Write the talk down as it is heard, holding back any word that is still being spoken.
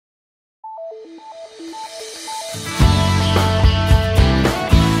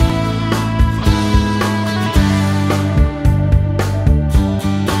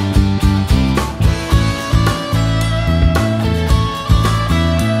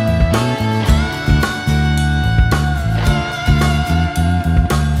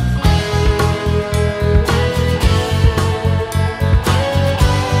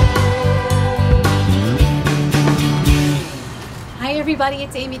everybody,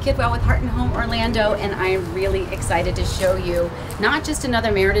 it's Amy Kidwell with Heart and Home Orlando, and I'm really excited to show you not just another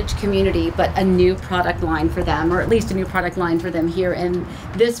Meritage community, but a new product line for them, or at least a new product line for them here in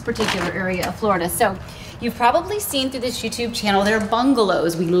this particular area of Florida. So you've probably seen through this YouTube channel their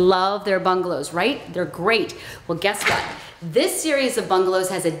bungalows. We love their bungalows, right? They're great. Well, guess what? This series of bungalows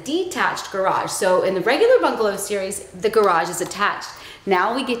has a detached garage. So in the regular bungalow series, the garage is attached.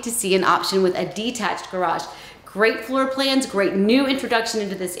 Now we get to see an option with a detached garage. Great floor plans, great new introduction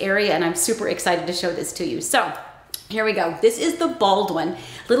into this area, and I'm super excited to show this to you. So here we go. This is the Baldwin, a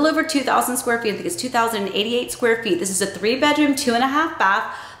little over 2,000 square feet. I think it's 2,088 square feet. This is a 3-bedroom, 2.5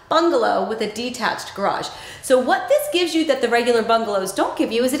 bath bungalow with a detached garage. So what this gives you that the regular bungalows don't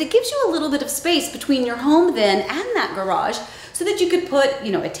give you is that it gives you a little bit of space between your home then and that garage, so that you could put,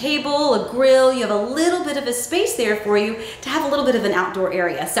 you know, a table, a grill. You have a little bit of a space there for you to have a little bit of an outdoor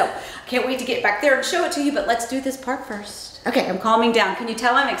area. So I can't wait to get back there and show it to you, but let's do this part first. Okay, I'm calming down. Can you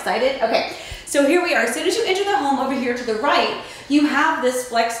tell I'm excited? Okay, so here we are. As soon as you enter the home over here to the right, you have this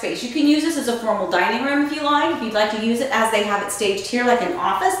flex space. You can use this as a formal dining room if you like. If you'd like to use it as they have it staged here, like an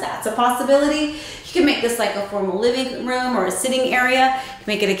office, that's a possibility. You can make this like a formal living room or a sitting area. You can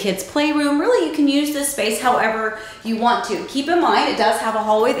make it a kid's playroom. Really, you can use this space however you want to. Keep in mind, it does have a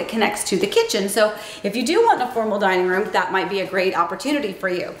hallway that connects to the kitchen. So if you do want a formal dining room, that might be a great opportunity for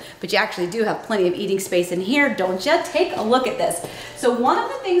you. But you actually do have plenty of eating space in here, don't you? Take a look at this. So one of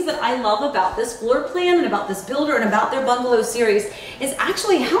the things that I love about this floor plan and about this builder and about their bungalow series is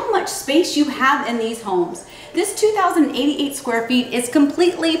actually how much space you have in these homes. This 2,088 square feet is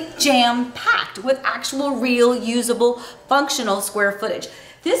completely jam-packed with actual, real, usable, functional square footage.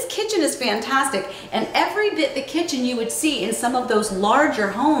 This kitchen is fantastic, and every bit the kitchen you would see in some of those larger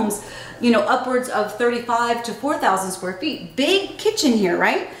homes, you know, upwards of 35 to 4,000 square feet. Big kitchen here,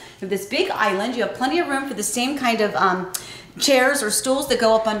 right? You have this big island. You have plenty of room for the same kind of chairs or stools that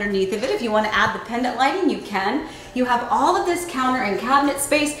go up underneath of it. If you want to add the pendant lighting, you can. You have all of this counter and cabinet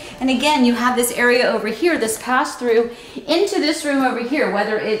space, and again, you have this area over here, this pass through into this room over here,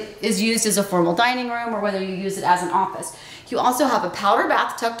 whether it is used as a formal dining room or whether you use it as an office. You also have a powder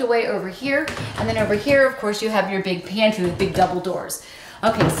bath tucked away over here, and then over here, of course, you have your big pantry with big double doors.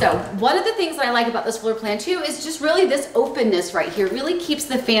 Okay, so one of the things that I like about this floor plan too is just really this openness right here. It really keeps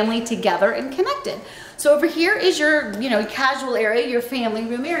the family together and connected. So over here is your, you know, casual area, your family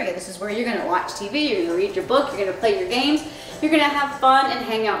room area. This is where you're gonna watch TV, you're gonna read your book, you're gonna play your games, you're gonna have fun and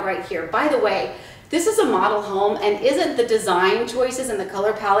hang out right here. By the way, this is a model home, and isn't the design choices and the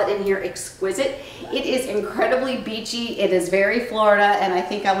color palette in here exquisite? It is incredibly beachy, it is very Florida, and I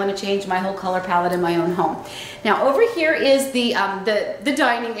think I want to change my whole color palette in my own home. Now over here is the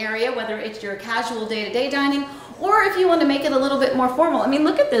dining area, whether it's your casual day-to-day dining, or if you want to make it a little bit more formal. I mean,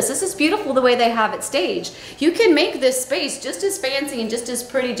 look at this. This is beautiful the way they have it staged. You can make this space just as fancy and just as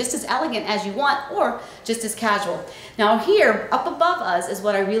pretty, just as elegant as you want, or just as casual. Now here, up above us, is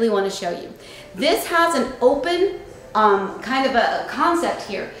what I really want to show you. This has an open kind of a concept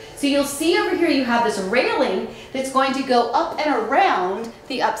here. So you'll see over here you have this railing that's going to go up and around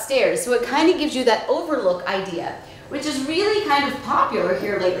the upstairs. So it kind of gives you that overlook idea, which is really kind of popular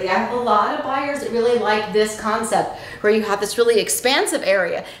here lately. I have a lot of buyers that really like this concept where you have this really expansive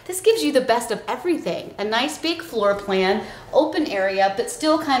area. This gives you the best of everything. A nice big floor plan, open area, but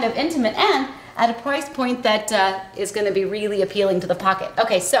still kind of intimate and at a price point that is gonna be really appealing to the pocket.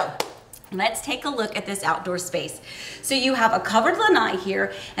 Okay, so let's take a look at this outdoor space. So you have a covered lanai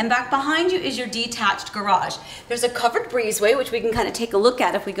here, and back behind you is your detached garage. There's a covered breezeway, which we can kind of take a look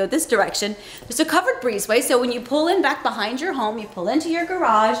at if we go this direction. There's a covered breezeway, so when you pull in back behind your home, you pull into your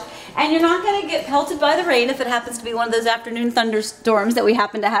garage, and you're not gonna get pelted by the rain if it happens to be one of those afternoon thunderstorms that we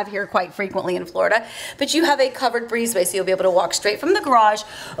happen to have here quite frequently in Florida. But you have a covered breezeway, so you'll be able to walk straight from the garage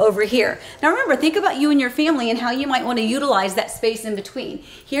over here. Now remember, think about you and your family and how you might want to utilize that space in between.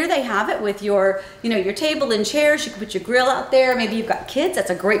 Here they have it with your, you know, your table and chairs. You can put your grill out there. Maybe you've got kids. That's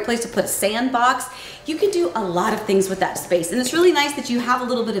a great place to put a sandbox. You can do a lot of things with that space, and it's really nice that you have a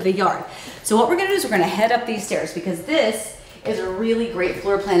little bit of a yard. So what we're going to do is we're going to head up these stairs, because this is a really great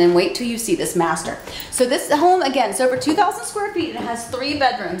floor plan, and wait till you see this master. So this home, again, is over 2,000 square feet, and it has 3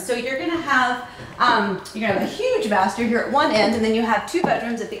 bedrooms. So you're gonna have a huge master here at one end, and then you have 2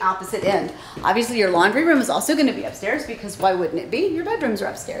 bedrooms at the opposite end. Obviously your laundry room is also gonna be upstairs, because why wouldn't it be? Your bedrooms are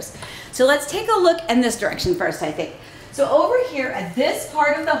upstairs. So let's take a look in this direction first, I think. So over here at this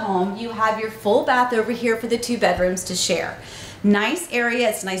part of the home, you have your full bath over here for the 2 bedrooms to share. Nice area,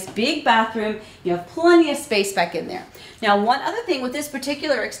 it's a nice big bathroom. You have plenty of space back in there. Now, one other thing with this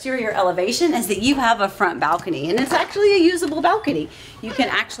particular exterior elevation is that you have a front balcony, and it's actually a usable balcony. You can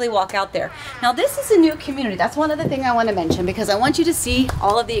actually walk out there. Now, this is a new community. That's one other thing I want to mention because I want you to see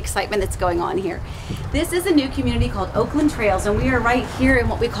all of the excitement that's going on here. This is a new community called Oakland Trails, and we are right here in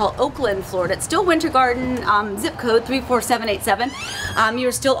what we call Oakland, Florida. It's still Winter Garden, zip code 34787.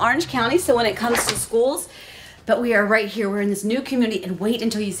 You're still Orange County, so when it comes to schools, but we are right here. We're in this new community, and wait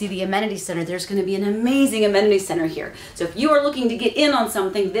until you see the amenity center. There's going to be an amazing amenity center here. So if you are looking to get in on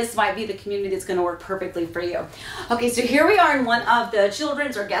something, this might be the community that's going to work perfectly for you. Okay, so here we are in one of the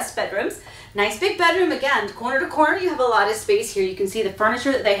children's or guest bedrooms. Nice big bedroom. Again, corner to corner, you have a lot of space here. You can see the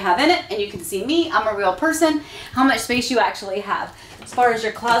furniture that they have in it, and you can see me. I'm a real person. How much space you actually have. As far as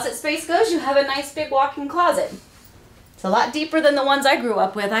your closet space goes, you have a nice big walk-in closet. It's a lot deeper than the ones I grew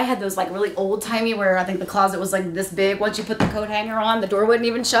up with. I had those like really old-timey where I think the closet was like this big. Once you put the coat hanger on, the door wouldn't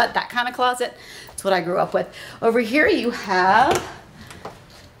even shut. That kind of closet. That's what I grew up with. Over here you have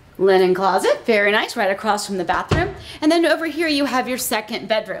linen closet, very nice, right across from the bathroom. And then over here you have your second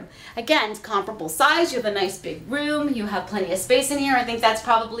bedroom. Again, it's comparable size. You have a nice big room. You have plenty of space in here. I think that's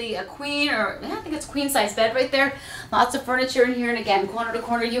probably a queen, or yeah, I think it's queen size bed right there. Lots of furniture in here, and again, corner to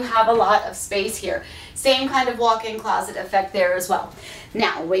corner, you have a lot of space here. Same kind of walk-in closet effect there as well.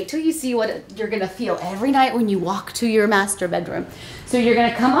 Now, wait till you see what you're gonna feel every night when you walk to your master bedroom. So you're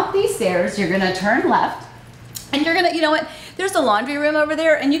gonna come up these stairs, you're gonna turn left, and you're gonna, you know what, there's a laundry room over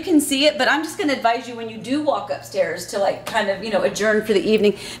there, and you can see it, but I'm just gonna advise you when you do walk upstairs to like kind of, you know, adjourn for the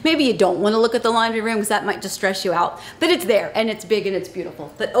evening. Maybe you don't wanna look at the laundry room because that might just stress you out, but it's there, and it's big, and it's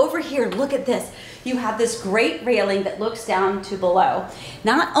beautiful. But over here, look at this. You have this great railing that looks down to below.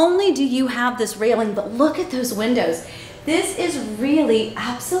 Not only do you have this railing, but look at those windows. This is really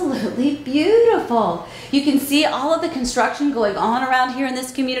absolutely beautiful. You can see all of the construction going on around here in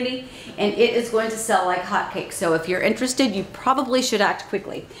this community, and it is going to sell like hotcakes. So if you're interested, you probably should act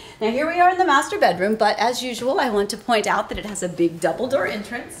quickly. Now here we are in the master bedroom, but as usual, I want to point out that it has a big double door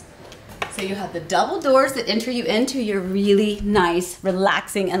entrance. So you have the double doors that enter you into your really nice,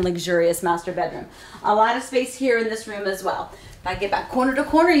 relaxing, and luxurious master bedroom. A lot of space here in this room as well. If I get back corner to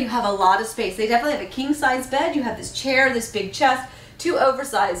corner, you have a lot of space. They definitely have a king size bed. You have this chair, this big chest, two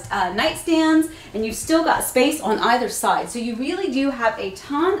oversized nightstands, and you've still got space on either side. So you really do have a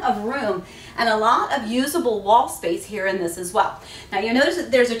ton of room and a lot of usable wall space here in this as well. Now you notice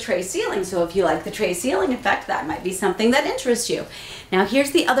that there's a tray ceiling, so if you like the tray ceiling effect, that might be something that interests you. Now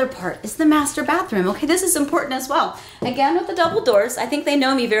here's the other part, is the master bathroom. Okay, this is important as well. Again, with the double doors, I think they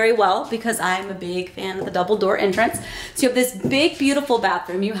know me very well because I'm a big fan of the double door entrance. So you have this big, beautiful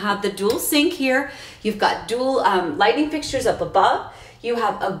bathroom. You have the dual sink here. You've got dual lighting fixtures up above. You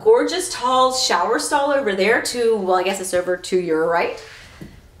have a gorgeous tall shower stall over there to, well, I guess it's over to your right.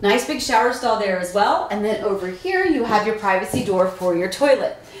 Nice big shower stall there as well. And then over here, you have your privacy door for your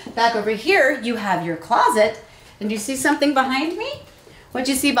toilet. Back over here, you have your closet. And you see something behind me? What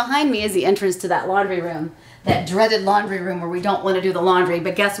you see behind me is the entrance to that laundry room. That dreaded laundry room where we don't want to do the laundry,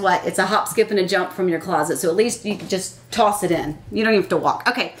 but guess what? It's a hop, skip, and a jump from your closet, so at least you can just toss it in. You don't even have to walk.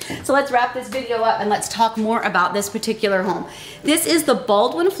 Okay, so let's wrap this video up and let's talk more about this particular home. This is the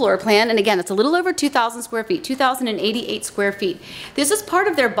Baldwin floor plan, and again, it's a little over 2,000 square feet, 2,088 square feet. This is part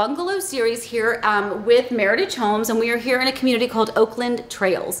of their Bungalow series here with Meritage Homes, and we are here in a community called Oakland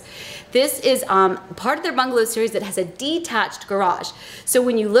Trails. This is part of their Bungalow series that has a detached garage. So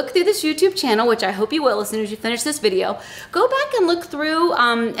when you look through this YouTube channel, which I hope you will as soon as you finish this video, go back and look through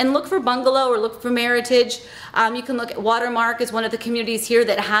and look for Bungalow or look for Meritage. You can look at Watermark is one of the communities here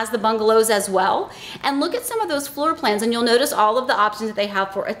that has the bungalows as well. And look at some of those floor plans and you'll notice all of the options that they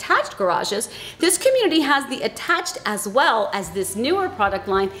have for attached garages. This community has the attached as well as this newer product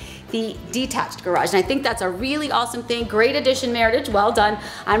line, the detached garage. And I think that's a really awesome thing. Great addition, Meritage, well done.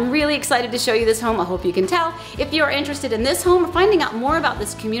 I'm really excited to show you this home. I hope you can tell. If you are interested in this home or finding out more about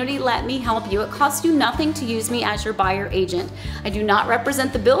this community, let me help you. It costs you nothing to use me as your buyer agent. I do not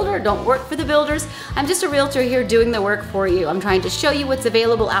represent the builder, don't work for the builders. I'm just a realtor here doing the work for you. I'm trying to show you what's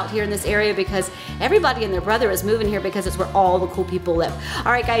available out here in this area because everybody and their brother is moving here because it's where all the cool people live.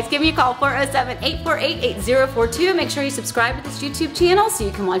 All right, guys, give me a call, 407-848-8042. Make sure you subscribe to this YouTube channel so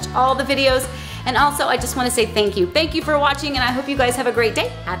you can watch all the videos. And also, I just want to say thank you. Thank you for watching, and I hope you guys have a great day.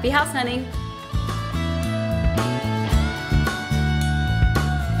 Happy house hunting.